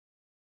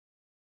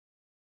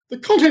The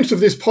contents of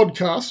this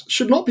podcast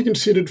should not be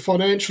considered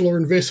financial or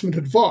investment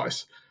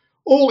advice.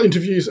 All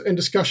interviews and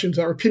discussions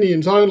are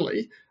opinions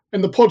only,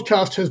 and the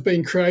podcast has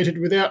been created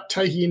without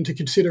taking into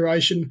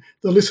consideration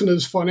the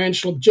listener's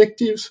financial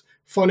objectives,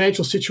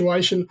 financial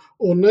situation,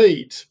 or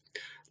needs.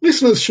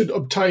 Listeners should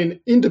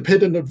obtain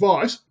independent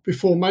advice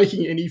before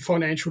making any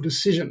financial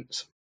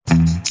decisions.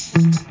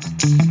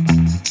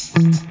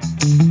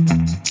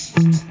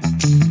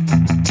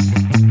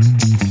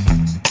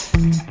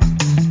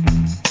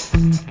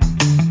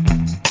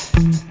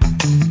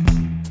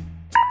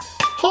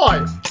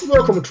 Hi,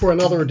 welcome to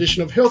another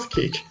edition of Health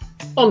Kick.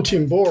 I'm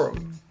Tim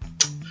Borum.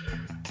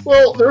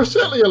 Well, there are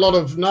certainly a lot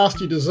of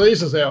nasty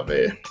diseases out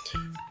there,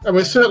 and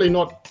we're certainly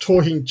not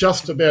talking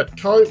just about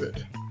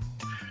COVID.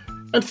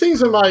 And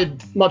things are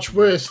made much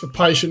worse for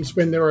patients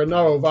when there are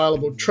no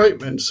available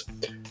treatments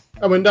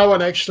and when no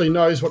one actually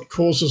knows what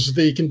causes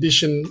the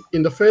condition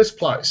in the first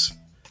place.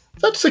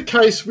 That's the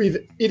case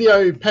with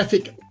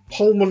idiopathic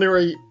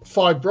pulmonary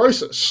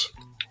fibrosis,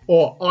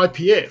 or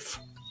IPF.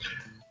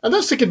 And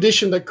that's the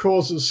condition that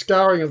causes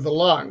scarring of the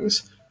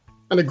lungs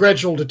and a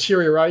gradual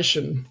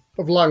deterioration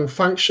of lung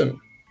function.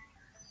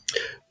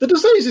 The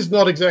disease is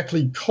not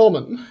exactly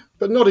common,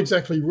 but not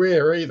exactly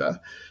rare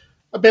either.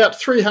 About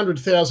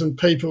 300,000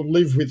 people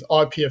live with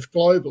IPF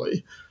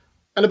globally,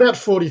 and about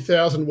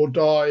 40,000 will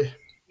die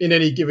in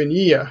any given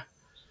year.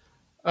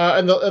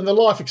 And the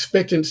life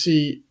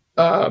expectancy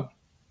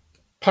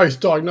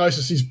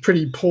post-diagnosis is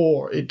pretty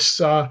poor. It's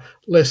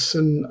less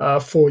than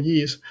 4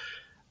 years.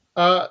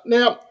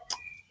 Now,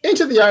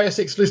 enter the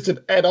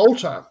ASX-listed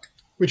AdAlta,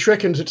 which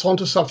reckons it's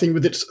onto something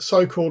with its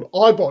so-called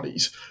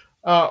I-bodies,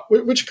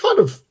 which kind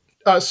of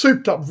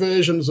souped-up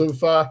versions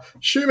of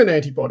human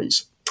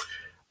antibodies.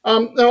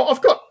 Now,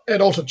 I've got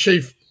AdAlta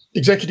Chief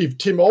Executive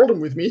Tim Oldham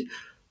with me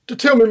to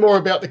tell me more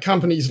about the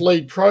company's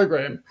lead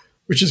program,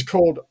 which is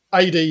called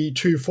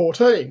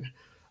AD214.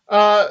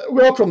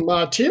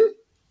 Welcome, Tim.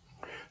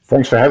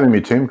 Thanks for having me,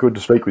 Tim. Good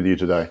to speak with you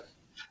today.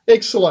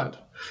 Excellent.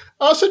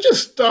 So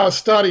just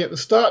starting at the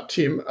start,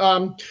 Tim,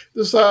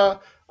 there's a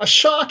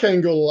shark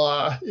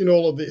angle in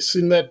all of this,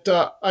 in that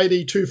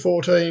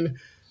AD214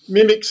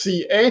 mimics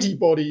the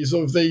antibodies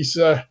of these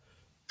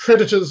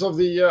predators of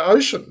the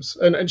oceans,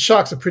 and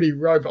sharks are pretty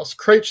robust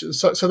creatures,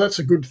 so that's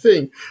a good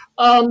thing.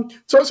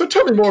 So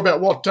tell me more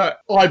about what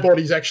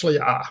I-bodies actually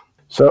are.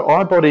 So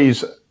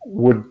I-bodies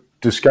were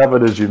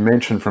discovered, as you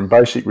mentioned, from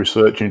basic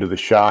research into the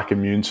shark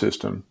immune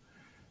system.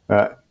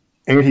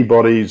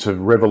 Antibodies have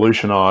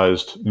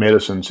revolutionised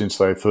medicine since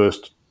they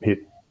first hit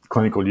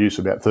clinical use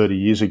about 30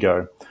 years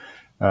ago.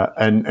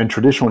 And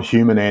traditional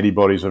human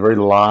antibodies are very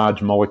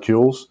large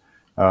molecules,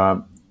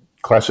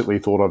 classically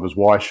thought of as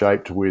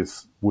Y-shaped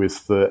with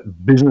the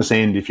business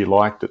end, if you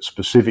like, that's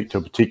specific to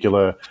a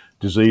particular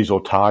disease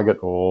or target,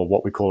 or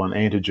what we call an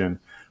antigen,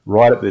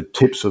 right at the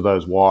tips of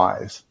those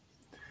Ys.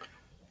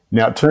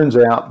 Now, it turns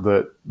out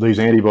that these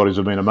antibodies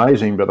have been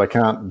amazing, but they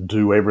can't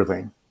do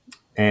everything.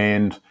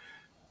 And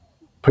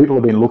people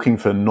have been looking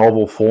for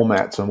novel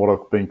formats and what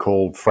have been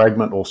called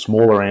fragment or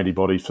smaller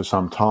antibodies for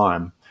some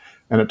time.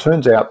 And it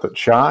turns out that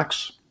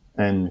sharks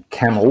and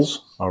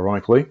camels,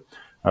 ironically,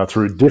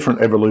 through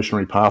different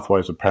evolutionary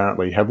pathways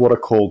apparently, have what are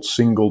called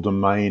single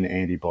domain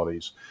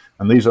antibodies.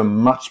 And these are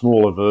much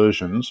smaller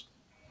versions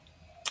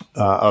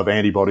of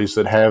antibodies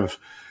that have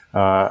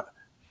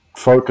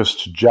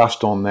focused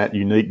just on that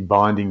unique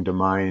binding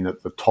domain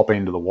at the top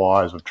end of the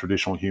Ys of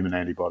traditional human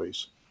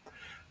antibodies.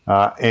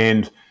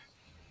 And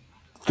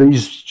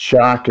these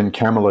shark and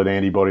camelid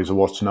antibodies are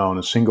what's known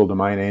as single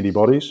domain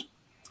antibodies,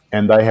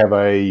 and they have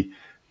a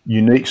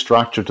unique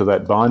structure to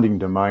that binding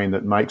domain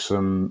that makes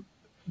them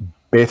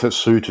better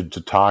suited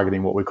to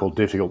targeting what we call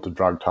difficult to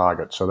drug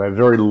targets. So they're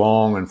very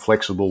long and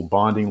flexible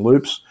binding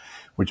loops,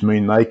 which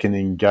mean they can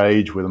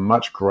engage with a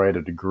much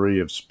greater degree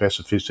of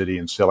specificity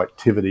and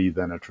selectivity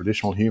than a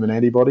traditional human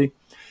antibody.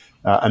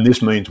 And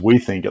this means, we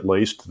think at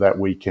least, that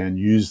we can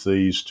use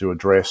these to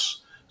address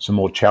some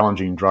more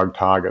challenging drug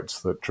targets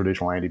that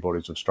traditional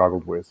antibodies have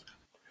struggled with.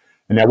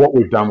 And now what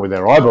we've done with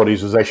our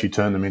I-bodies is actually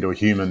turn them into a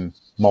human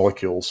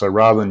molecule. So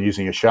rather than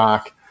using the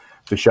shark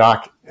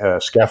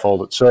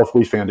scaffold itself,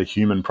 we found a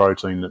human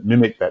protein that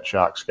mimicked that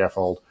shark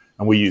scaffold,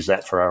 and we use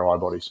that for our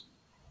I-bodies.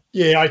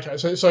 Yeah,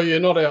 okay. So you're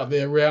not out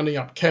there rounding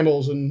up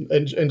camels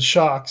and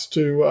sharks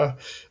to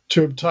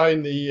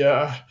obtain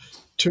the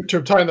to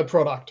obtain the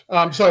product.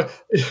 So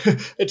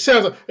it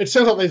sounds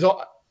like these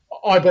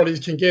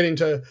I-bodies can get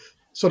into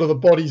sort of the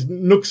body's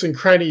nooks and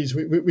crannies,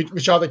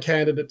 which other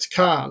candidates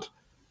can't.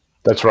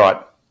 That's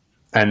right.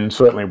 And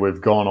certainly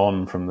we've gone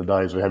on from the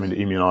days of having to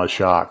immunise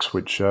sharks,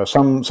 which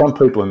some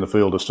people in the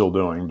field are still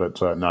doing. But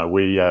no,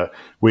 we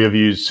have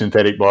used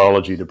synthetic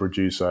biology to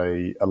produce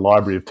a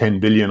library of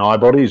 10 billion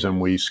I-bodies, and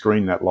we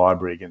screen that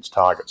library against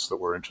targets that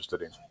we're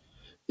interested in.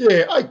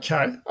 Yeah,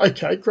 okay,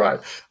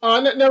 great.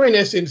 Now, in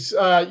essence,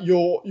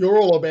 you're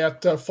all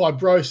about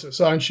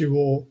fibrosis, aren't you,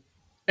 or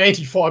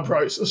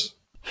anti-fibrosis?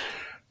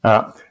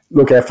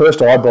 Look, our first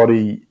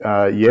iBody,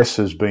 yes,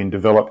 has been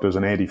developed as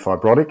an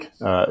antifibrotic.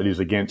 It is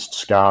against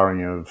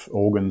scarring of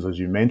organs, as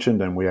you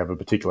mentioned, and we have a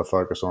particular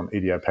focus on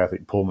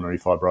idiopathic pulmonary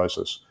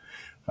fibrosis.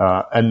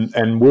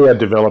 And we are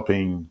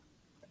developing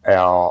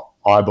our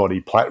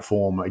iBody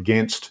platform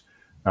against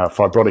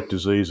fibrotic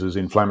diseases,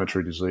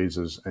 inflammatory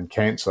diseases, and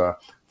cancer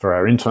for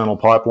our internal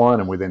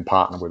pipeline, and we then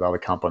partner with other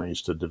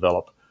companies to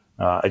develop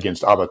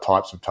against other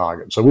types of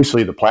targets. So we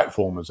see the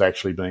platform as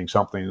actually being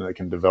something that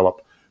can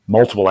develop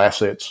multiple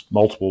assets,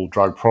 multiple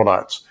drug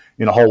products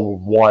in a whole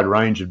wide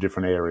range of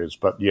different areas.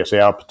 But yes,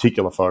 our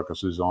particular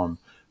focus is on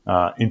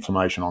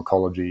inflammation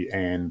oncology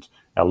and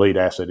our lead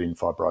asset in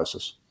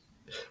fibrosis.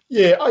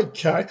 Yeah,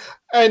 okay.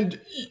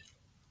 And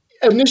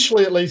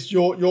initially, at least,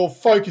 you're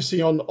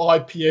focusing on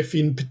IPF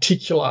in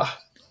particular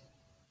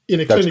in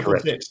a That's clinical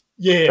correct. sense.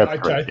 Yeah, That's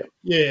okay. correct,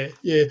 yeah.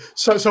 Yeah.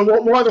 So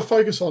why the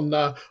focus on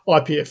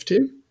IPF,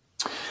 Tim?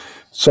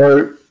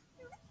 So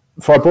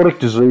fibrotic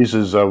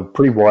diseases are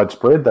pretty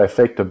widespread. They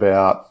affect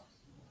about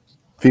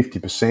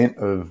 50%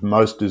 of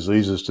most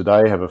diseases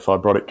today have a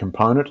fibrotic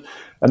component,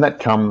 and that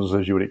comes,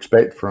 as you would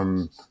expect,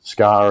 from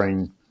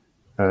scarring.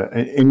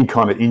 Any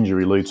kind of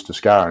injury leads to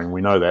scarring.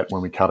 We know that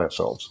when we cut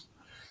ourselves.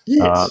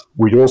 Yes.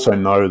 We also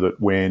know that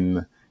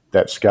when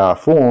that scar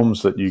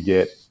forms, that you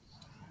get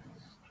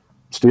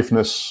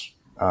stiffness,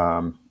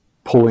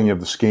 pulling of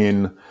the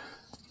skin.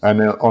 And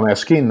on our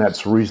skin,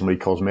 that's reasonably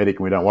cosmetic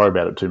and we don't worry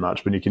about it too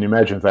much. But you can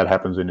imagine if that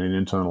happens in an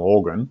internal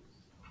organ,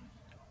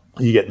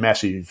 you get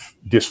massive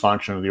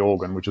dysfunction of the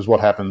organ, which is what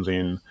happens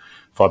in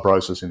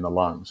fibrosis in the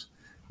lungs.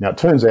 Now, it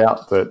turns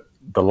out that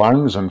the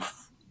lungs and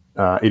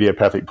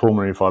idiopathic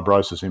pulmonary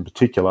fibrosis in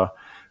particular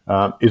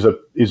is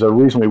a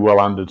reasonably well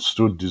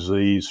understood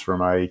disease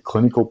from a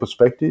clinical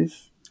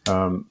perspective.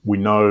 We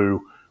know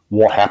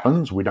what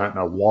happens. We don't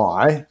know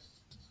why.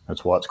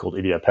 That's why it's called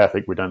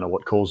idiopathic. We don't know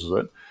what causes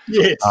it.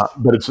 Yes.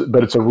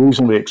 But it's a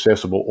reasonably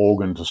accessible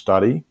organ to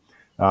study.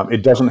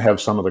 It doesn't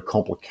have some of the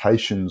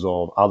complications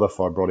of other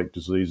fibrotic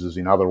diseases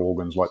in other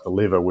organs like the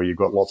liver, where you've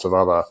got lots of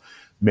other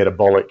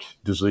metabolic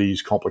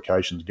disease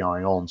complications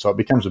going on. So it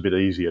becomes a bit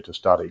easier to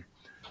study.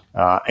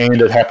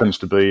 And it happens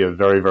to be a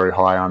very, very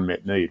high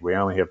unmet need. We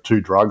only have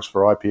 2 drugs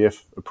for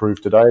IPF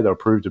approved today. They were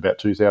approved about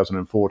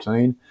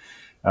 2014.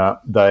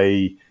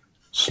 They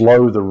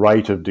slow the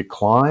rate of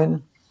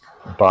decline,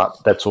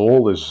 but that's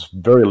all. There's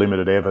very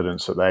limited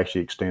evidence that they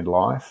actually extend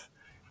life.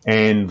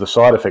 And the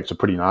side effects are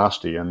pretty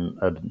nasty,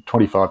 and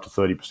 25 to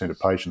 30% of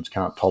patients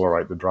can't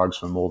tolerate the drugs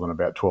for more than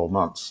about 12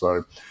 months.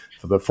 So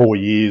for the 4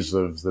 years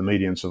of the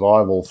median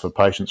survival for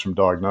patients from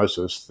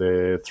diagnosis,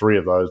 3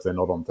 of those, they're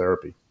not on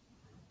therapy.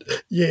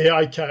 Yeah,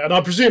 okay. And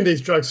I presume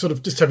these drugs sort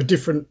of just have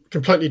a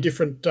completely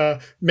different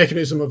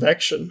mechanism of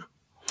action.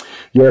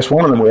 Yes,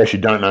 one of them we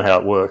actually don't know how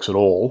it works at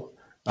all.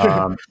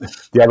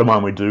 The other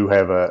one we do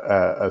have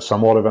a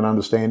somewhat of an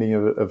understanding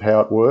of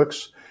how it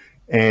works.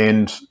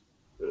 And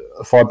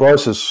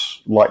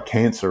fibrosis, like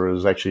cancer,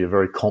 is actually a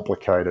very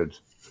complicated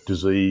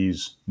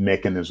disease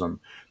mechanism.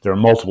 There are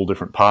multiple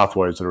different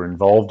pathways that are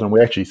involved, and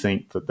we actually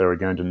think that there are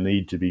going to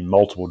need to be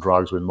multiple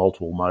drugs with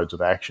multiple modes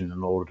of action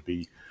in order to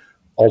be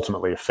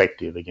ultimately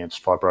effective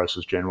against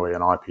fibrosis generally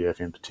and IPF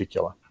in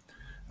particular.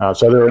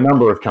 So there are a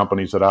number of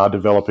companies that are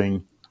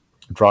developing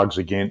drugs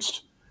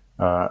against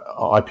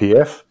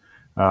IPF.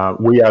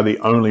 We are the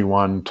only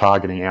one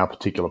targeting our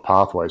particular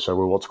pathway, so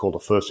we're what's called a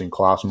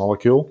first-in-class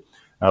molecule,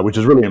 which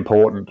is really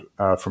important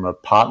from a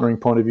partnering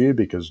point of view,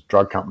 because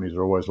drug companies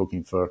are always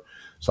looking for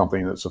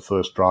something that's the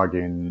first drug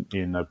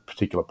in a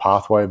particular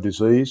pathway of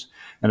disease.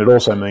 And it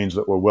also means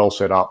that we're well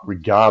set up,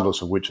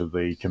 regardless of which of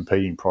the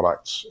competing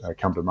products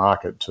come to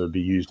market, to be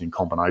used in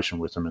combination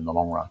with them in the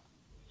long run.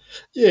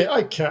 Yeah,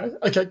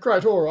 okay,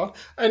 great, all right.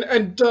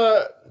 And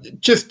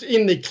just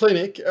in the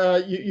clinic,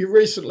 you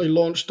recently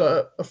launched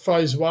a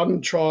phase 1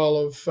 trial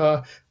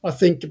of, I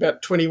think,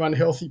 about 21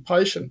 healthy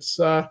patients.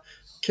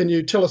 Can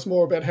you tell us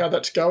more about how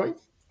that's going?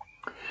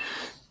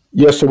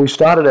 Yes, so we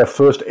started our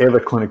first ever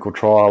clinical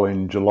trial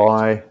in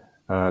July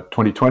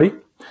 2020.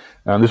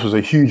 And this was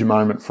a huge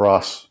moment for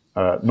us,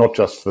 not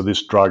just for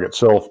this drug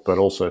itself, but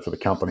also for the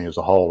company as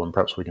a whole. And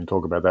perhaps we can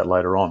talk about that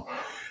later on.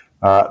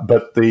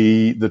 But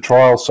the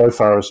trial so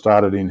far has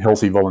started in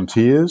healthy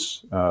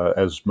volunteers,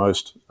 as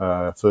most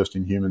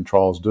first-in-human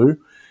trials do.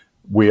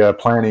 We are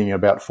planning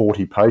about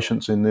 40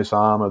 patients in this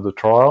arm of the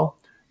trial,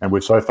 and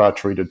we've so far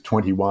treated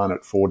 21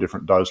 at 4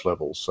 different dose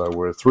levels. So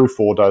we're through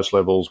 4 dose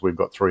levels, we've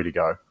got 3 to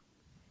go.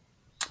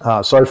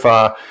 So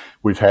far,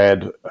 we've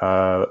had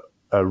a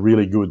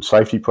really good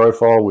safety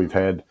profile. We've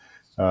had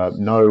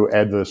no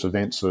adverse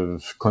events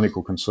of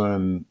clinical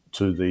concern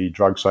to the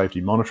Drug Safety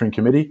Monitoring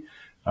Committee.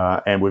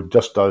 And we've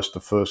just dosed the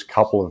first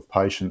couple of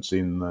patients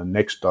in the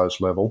next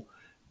dose level.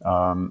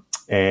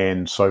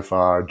 And so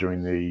far,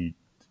 during the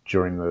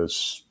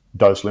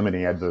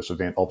dose-limiting adverse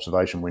event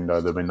observation window,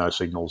 there have been no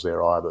signals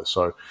there either.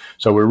 So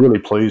we're really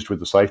pleased with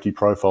the safety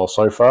profile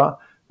so far,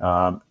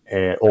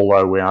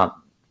 although we aren't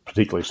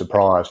particularly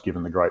surprised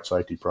given the great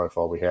safety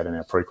profile we had in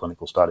our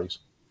preclinical studies.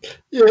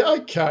 Yeah,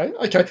 okay.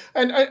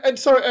 And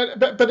so,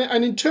 but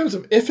in terms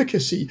of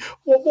efficacy,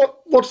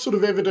 what sort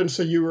of evidence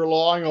are you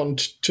relying on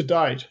to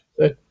date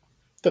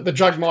that the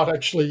drug might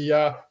actually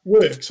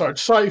work? So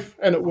it's safe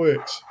and it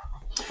works.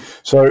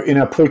 So in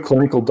our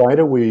preclinical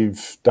data,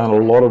 we've done a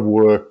lot of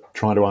work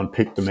trying to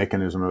unpick the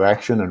mechanism of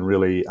action and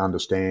really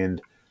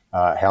understand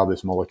how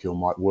this molecule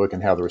might work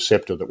and how the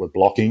receptor that we're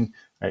blocking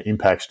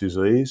impacts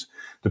disease.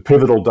 The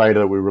pivotal data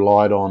that we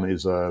relied on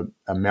is a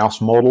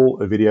mouse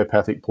model of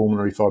idiopathic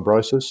pulmonary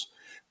fibrosis,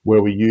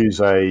 where we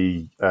use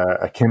a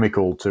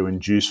chemical to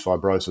induce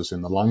fibrosis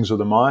in the lungs of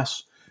the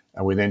mice,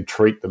 and we then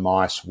treat the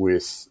mice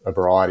with a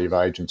variety of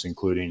agents,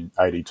 including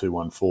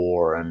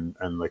AD214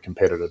 and the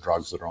competitor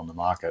drugs that are on the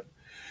market.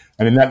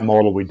 And in that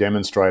model, we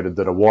demonstrated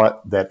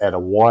that at a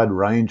wide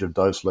range of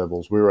dose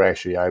levels, we were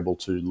actually able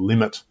to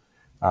limit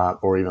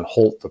or even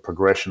halt the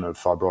progression of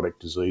fibrotic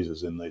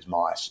diseases in these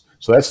mice.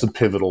 So that's the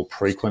pivotal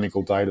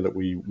preclinical data that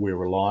we're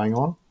relying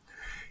on.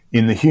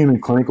 In the human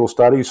clinical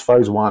studies,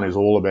 phase 1 is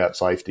all about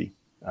safety.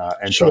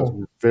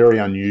 So it's very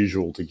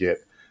unusual to get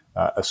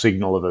a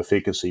signal of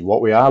efficacy.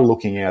 What we are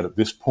looking at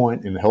this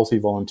point in the healthy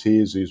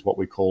volunteers is what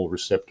we call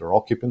receptor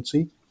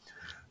occupancy.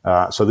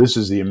 So this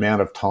is the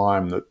amount of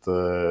time that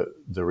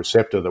the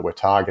receptor that we're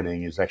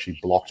targeting is actually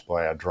blocked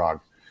by our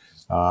drug.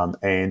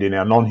 And in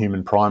our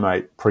non-human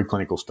primate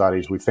preclinical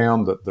studies, we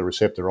found that the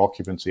receptor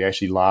occupancy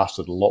actually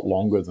lasted a lot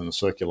longer than the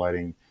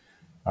circulating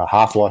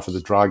half-life of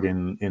the drug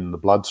in the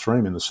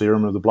bloodstream, in the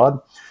serum of the blood,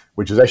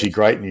 which is actually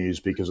great news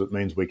because it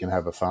means we can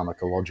have a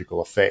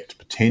pharmacological effect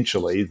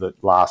potentially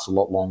that lasts a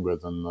lot longer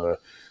than the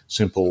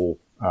simple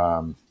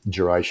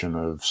duration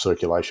of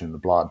circulation in the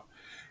blood.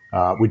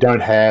 We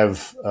don't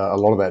have a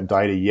lot of that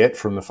data yet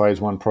from the phase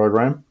 1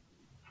 program.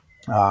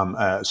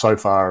 So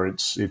far,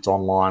 it's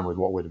online with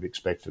what we'd have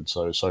expected.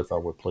 So far,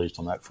 we're pleased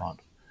on that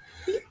front.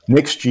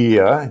 Next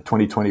year,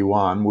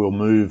 2021, we'll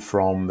move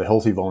from the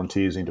healthy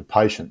volunteers into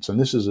patients, and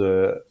this is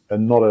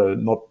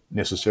not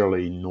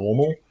necessarily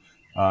normal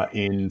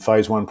in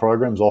phase 1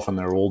 programs. Often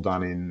they're all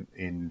done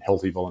in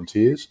healthy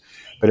volunteers,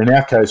 but in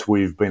our case,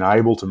 we've been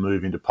able to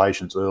move into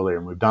patients earlier,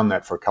 and we've done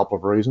that for a couple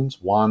of reasons.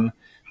 One,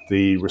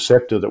 the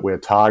receptor that we're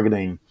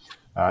targeting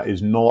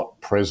is not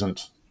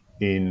present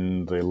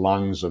in the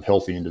lungs of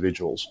healthy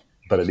individuals,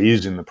 but it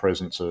is in the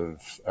presence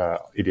of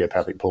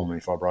idiopathic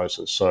pulmonary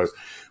fibrosis. So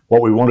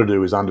what we want to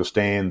do is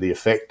understand the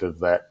effect of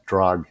that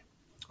drug,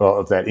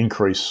 of that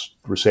increased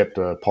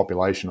receptor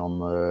population on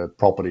the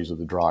properties of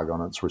the drug,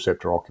 on its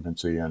receptor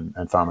occupancy and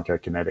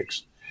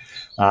pharmacokinetics.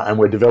 And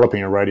we're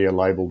developing a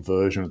radio-labeled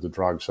version of the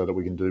drug so that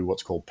we can do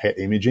what's called PET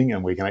imaging,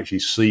 and we can actually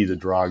see the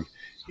drug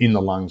in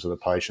the lungs of the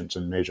patients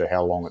and measure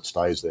how long it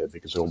stays there,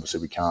 because obviously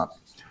we can't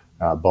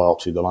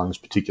biopsy the lungs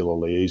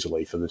particularly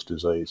easily for this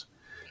disease.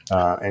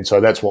 And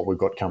so that's what we've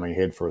got coming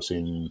ahead for us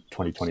in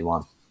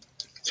 2021.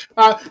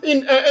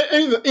 In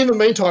the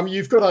meantime,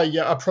 you've got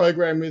a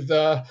program with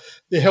the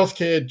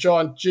healthcare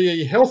giant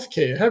GE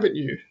Healthcare, haven't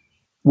you?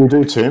 We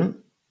do,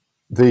 Tim.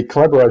 The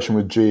collaboration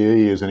with GE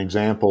is an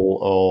example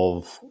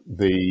of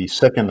the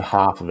second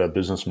half of our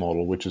business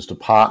model, which is to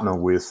partner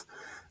with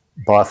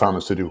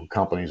biopharmaceutical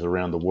companies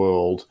around the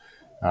world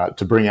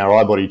to bring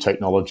our iBody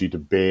technology to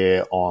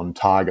bear on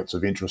targets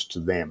of interest to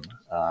them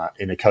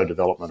in a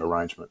co-development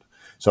arrangement.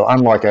 So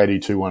unlike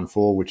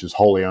AD214, which is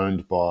wholly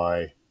owned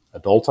by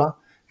AdAlta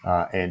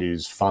and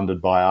is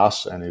funded by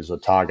us and is a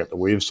target that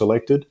we've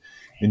selected,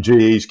 in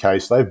GE's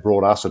case, they've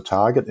brought us a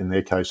target. In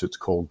their case, it's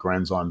called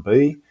granzyme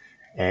B,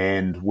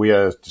 and we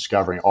are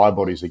discovering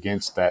iBodies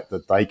against that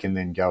they can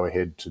then go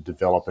ahead to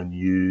develop and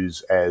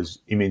use as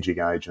imaging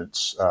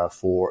agents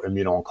for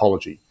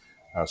immuno-oncology.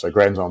 So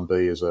granzyme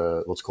B is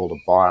what's called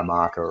a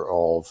biomarker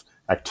of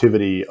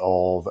activity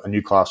of a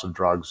new class of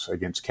drugs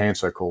against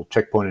cancer called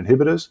checkpoint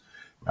inhibitors,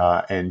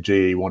 and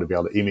GE want to be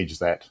able to image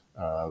that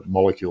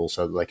molecule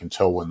so that they can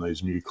tell when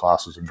these new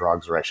classes of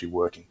drugs are actually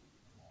working.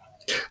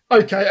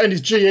 Okay, and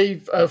is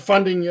GE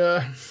funding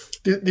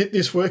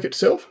this work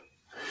itself?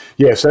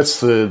 Yes, that's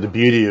the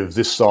beauty of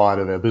this side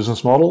of our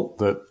business model,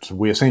 that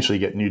we essentially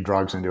get new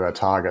drugs into our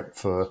target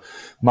for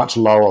much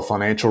lower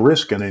financial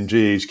risk. And in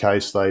GE's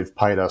case, they've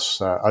paid us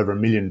over $1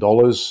 million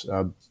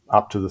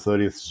up to the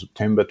 30th of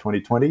September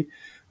 2020.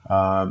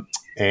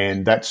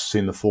 And that's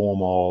in the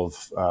form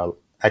of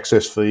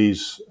access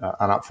fees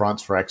and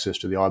upfronts for access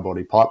to the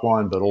iBody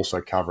pipeline, but also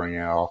covering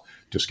our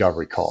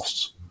discovery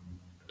costs.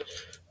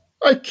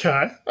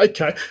 Okay.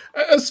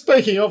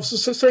 Speaking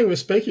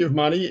of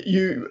money,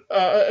 you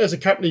as a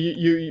company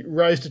you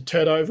raised a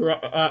tad over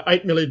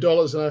 $8 million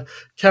in a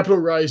capital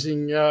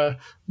raising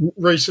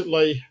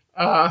recently.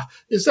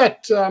 Is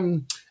that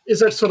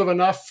sort of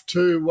enough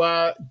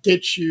to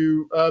get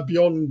you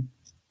beyond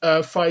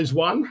phase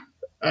 1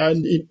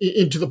 and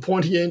into the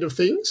pointy end of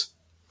things?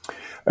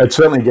 It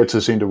certainly gets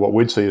us into what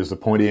we'd see as the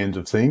pointy end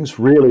of things.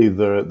 Really,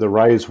 the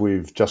raise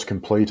we've just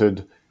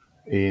completed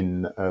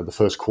in the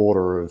first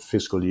quarter of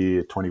fiscal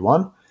year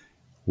 21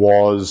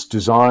 was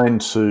designed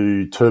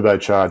to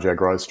turbocharge our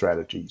growth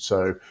strategy.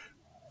 So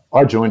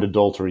I joined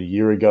AdAlta a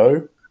year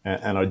ago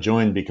And I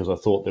joined because I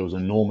thought there was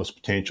enormous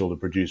potential to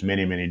produce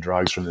many, many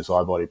drugs from this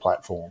iBody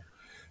platform.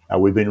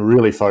 We've been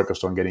really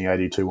focused on getting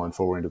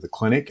AD214 into the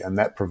clinic, and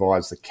that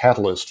provides the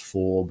catalyst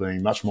for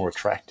being much more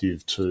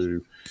attractive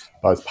to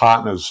both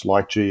partners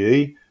like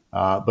GE,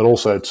 but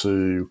also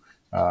to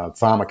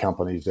pharma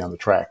companies down the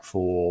track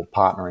for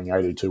partnering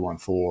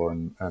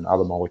AD214 and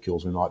other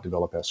molecules we might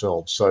develop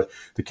ourselves. So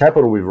the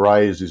capital we've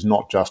raised is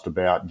not just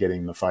about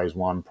getting the phase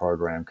 1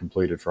 program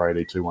completed for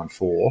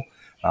AD214,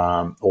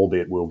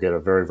 albeit we'll get a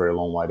very, very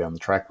long way down the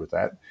track with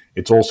that.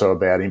 It's also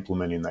about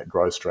implementing that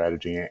growth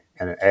strategy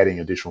and adding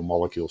additional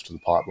molecules to the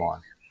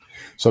pipeline.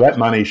 So that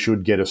money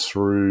should get us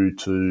through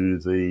to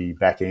the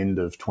back end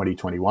of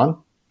 2021.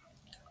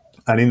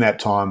 And in that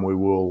time, we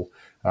will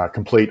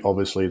complete,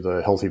 obviously,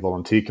 the healthy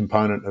volunteer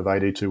component of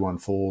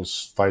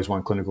AD214's phase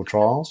 1 clinical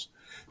trials.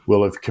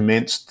 We'll have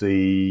commenced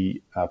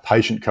the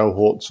patient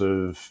cohorts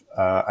of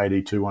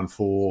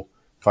AD214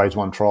 phase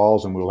 1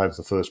 trials, and we'll have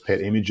the first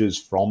PET images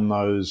from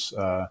those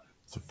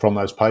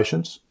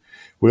patients.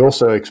 We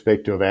also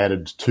expect to have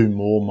added 2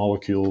 more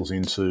molecules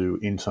into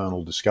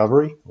internal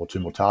discovery, or 2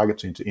 more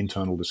targets into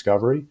internal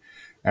discovery.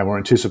 And we're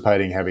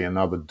anticipating having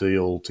another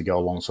deal to go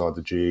alongside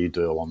the GE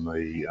deal on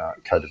the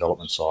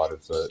co-development side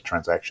of the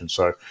transaction.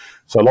 So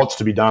lots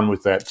to be done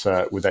with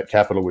that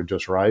capital we've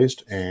just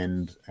raised,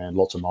 and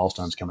lots of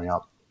milestones coming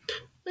up.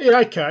 Yeah.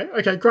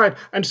 Okay. Great.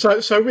 And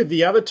so with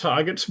the other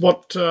targets,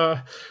 what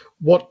sort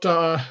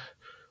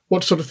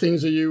of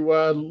things are you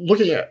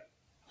looking at?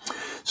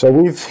 So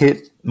we've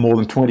hit more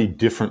than 20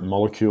 different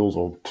molecules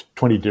or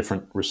 20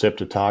 different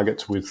receptor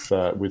targets with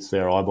their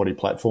iBody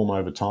platform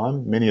over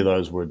time. Many of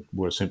those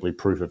were simply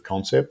proof of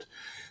concept,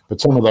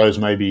 but some of those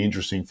may be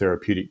interesting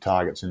therapeutic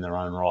targets in their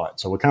own right.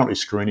 So we're currently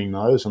screening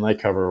those, and they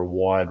cover a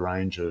wide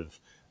range of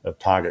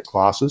target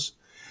classes.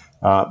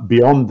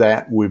 Beyond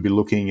that, we'll be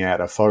looking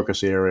at a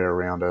focus area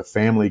around a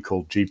family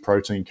called G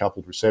protein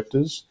coupled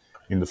receptors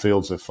in the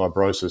fields of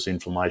fibrosis,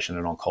 inflammation,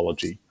 and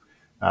oncology.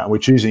 We're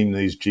choosing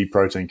these G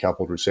protein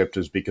coupled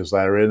receptors because they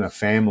are in a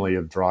family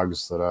of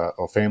drugs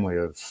family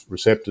of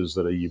receptors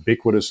that are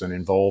ubiquitous and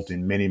involved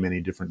in many,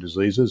 many different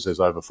diseases. There's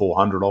over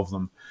 400 of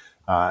them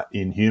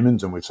in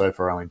humans, and we've so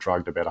far only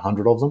drugged about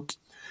 100 of them.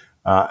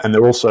 And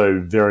they're also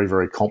very,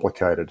 very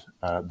complicated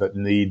that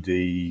need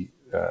the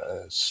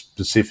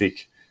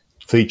specific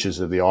features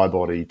of the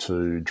iBody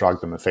to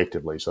drug them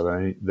effectively.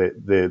 So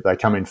they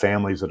come in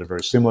families that are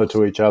very similar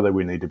to each other.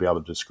 We need to be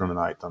able to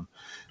discriminate them.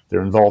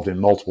 They're involved in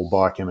multiple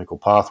biochemical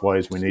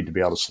pathways. We need to be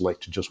able to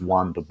select just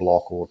one to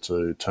block or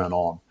to turn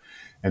on.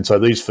 And so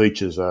these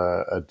features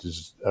are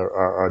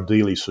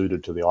ideally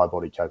suited to the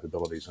iBody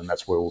capabilities, and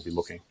that's where we'll be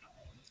looking.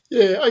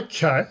 Yeah,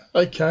 okay.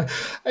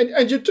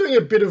 And you're doing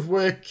a bit of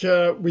work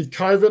with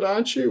COVID,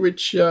 aren't you?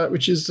 Which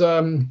has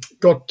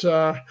got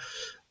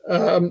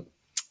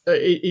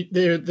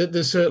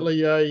there's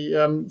certainly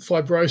a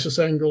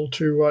fibrosis angle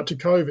to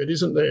COVID,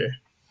 isn't there?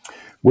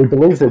 We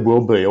believe there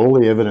will be. All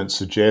the evidence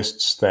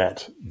suggests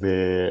that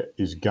there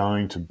is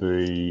going to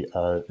be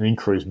an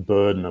increased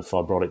burden of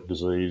fibrotic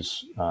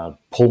disease,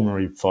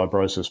 pulmonary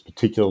fibrosis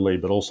particularly,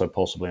 but also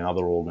possibly in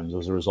other organs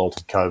as a result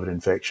of COVID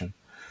infection.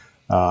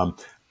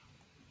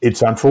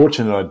 It's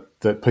unfortunate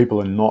that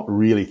people are not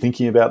really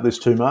thinking about this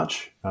too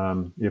much.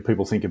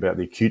 People think about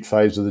the acute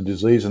phase of the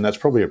disease, and that's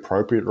probably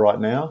appropriate right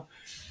now.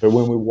 But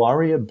when we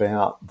worry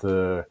about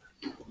the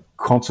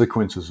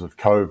consequences of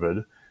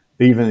COVID,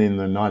 even in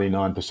the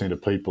 99%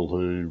 of people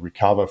who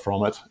recover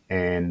from it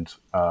and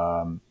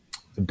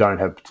don't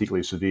have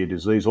particularly severe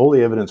disease, all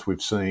the evidence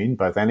we've seen,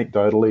 both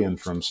anecdotally and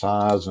from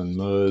SARS and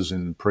MERS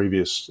in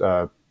previous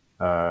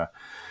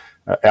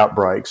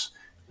outbreaks,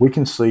 we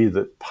can see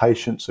that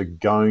patients are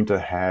going to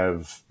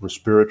have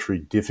respiratory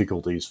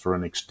difficulties for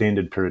an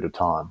extended period of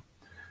time.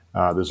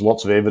 There's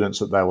lots of evidence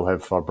that they will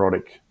have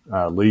fibrotic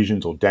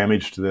lesions or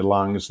damage to their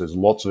lungs. There's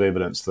lots of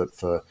evidence that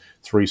for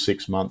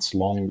 3-6 months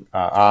long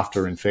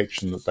after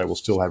infection that they will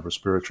still have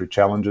respiratory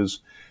challenges.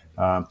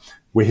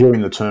 We're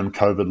hearing the term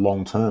COVID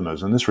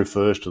long-termers, and this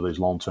refers to these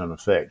long-term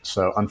effects.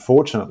 So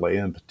unfortunately,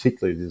 and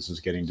particularly this is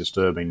getting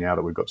disturbing now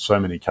that we've got so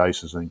many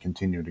cases and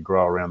continuing to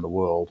grow around the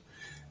world,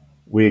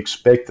 we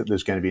expect that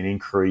there's going to be an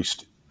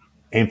increased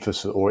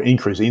emphasis or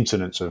increased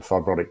incidence of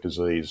fibrotic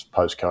disease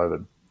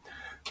post-COVID.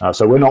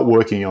 So we're not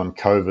working on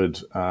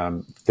COVID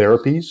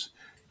therapies,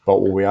 but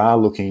what we are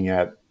looking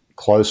at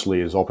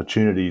closely is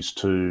opportunities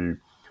to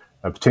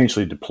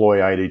potentially deploy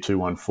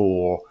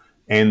AD214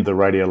 and the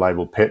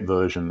radio-labeled PET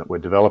version that we're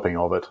developing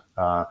of it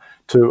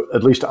to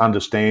at least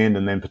understand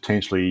and then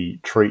potentially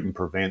treat and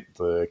prevent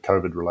the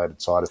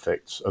COVID-related side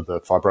effects, of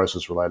the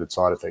fibrosis-related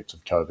side effects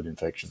of COVID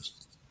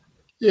infections.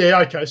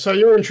 Yeah, okay. So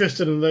you're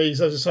interested in these,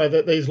 as I say,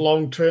 that these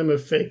long-term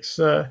effects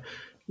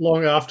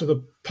long after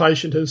the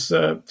patient has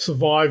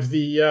survived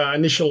the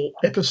initial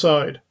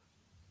episode.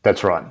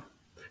 That's right.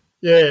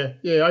 Yeah,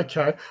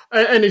 okay.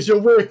 And is your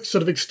work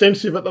sort of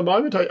extensive at the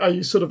moment? Are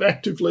you sort of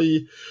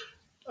actively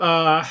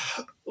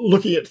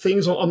looking at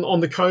things on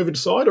the COVID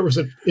side, or is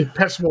it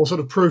perhaps more sort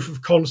of proof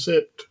of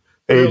concept?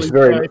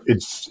 early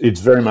it's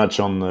very much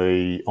on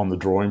the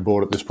drawing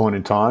board at this point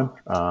in time.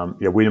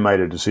 We made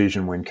a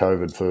decision when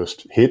COVID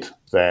first hit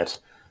that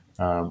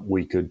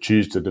we could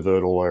choose to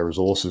divert all our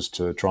resources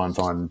to try and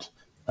find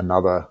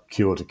another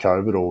cure to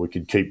COVID, or we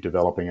could keep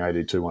developing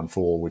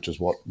AD214, which is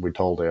what we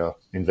told our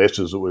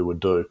investors that we would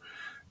do.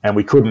 And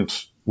we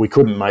couldn't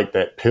make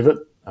that pivot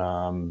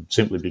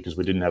simply because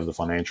we didn't have the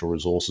financial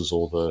resources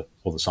or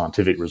the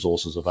scientific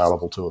resources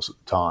available to us at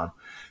the time.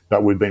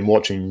 But we've been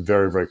watching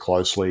very, very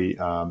closely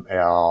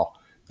our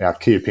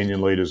key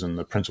opinion leaders and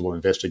the principal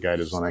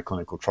investigators on our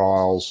clinical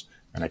trials,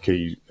 and our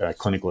key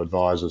clinical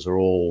advisors are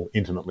all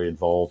intimately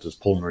involved as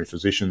pulmonary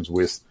physicians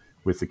with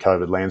the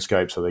COVID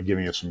landscape, so they're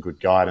giving us some good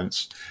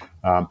guidance.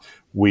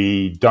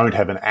 We don't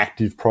have an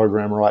active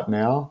program right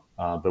now,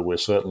 but we're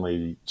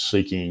certainly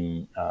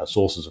seeking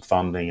sources of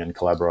funding and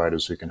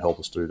collaborators who can help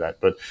us do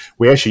that. But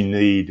we actually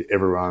need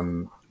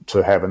everyone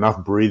to have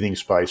enough breathing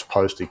space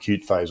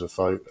post-acute phase of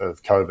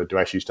COVID to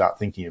actually start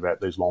thinking about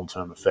these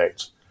long-term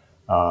effects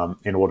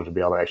in order to be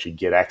able to actually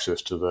get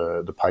access to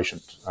the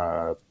patient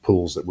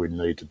pools that we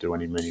need to do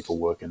any meaningful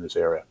work in this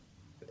area.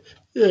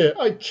 Yeah.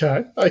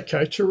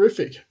 Okay.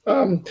 Terrific.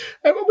 And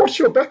what's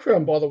your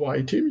background, by the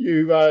way, Tim?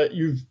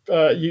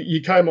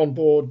 You came on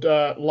board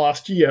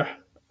last year.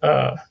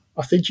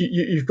 I think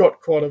you've got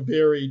quite a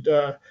varied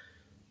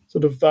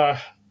sort of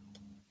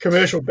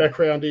commercial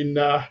background in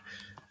the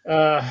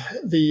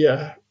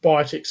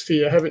biotech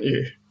sphere, haven't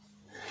you?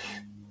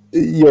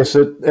 Yes.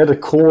 At a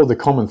core, the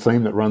common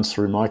theme that runs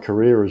through my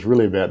career is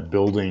really about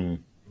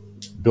building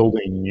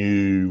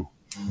new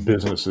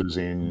businesses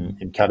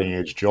in cutting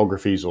edge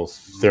geographies or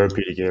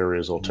therapeutic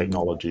areas or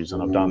technologies,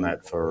 and I've done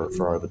that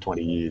for over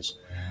 20 years.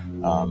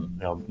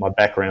 My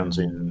background's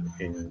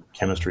in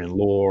chemistry and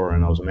law,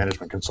 and I was a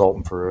management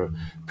consultant for a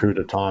period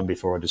of time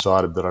before I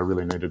decided that I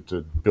really needed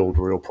to build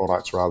real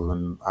products rather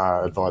than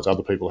advise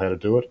other people how to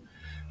do it.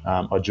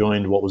 I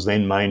joined what was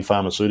then Main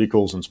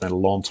Pharmaceuticals and spent a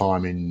long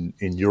time in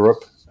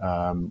Europe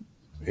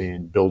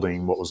in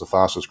building what was the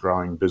fastest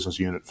growing business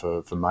unit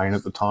for Main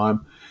at the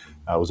time.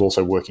 I was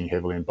also working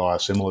heavily in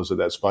biosimilars at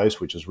that space,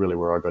 which is really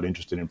where I got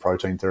interested in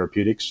protein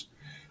therapeutics.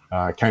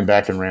 Came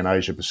back and ran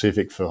Asia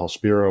Pacific for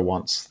Hospira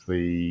once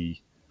they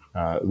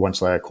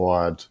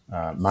acquired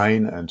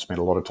Main, and spent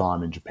a lot of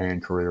time in Japan,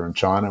 Korea, and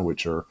China,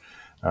 which are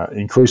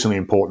increasingly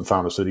important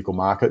pharmaceutical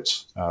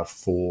markets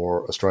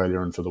for Australia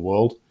and for the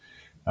world.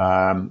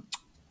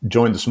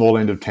 Joined the small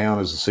end of town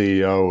as the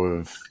CEO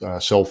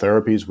of Cell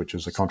Therapies, which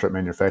is a contract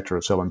manufacturer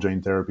of cell and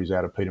gene therapies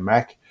out of Peter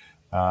Mac.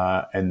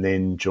 And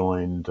then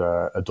joined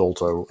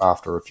AdAlta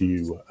after a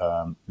few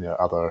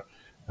other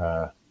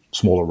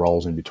smaller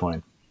roles in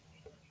between.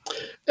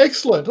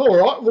 Excellent. All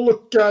right. Well,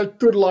 look,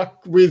 good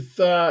luck with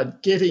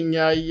getting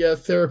a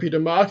therapy to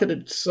market.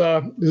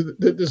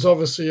 There's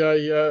obviously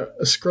a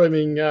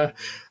screaming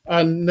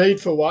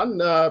need for one,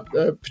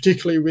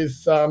 particularly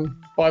with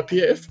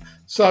IPF.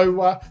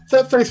 So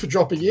thanks for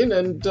dropping in,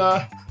 and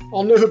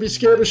I'll never be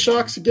scared of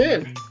sharks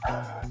again.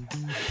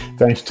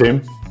 Thanks,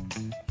 Tim.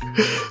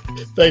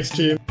 Thanks,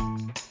 Tim.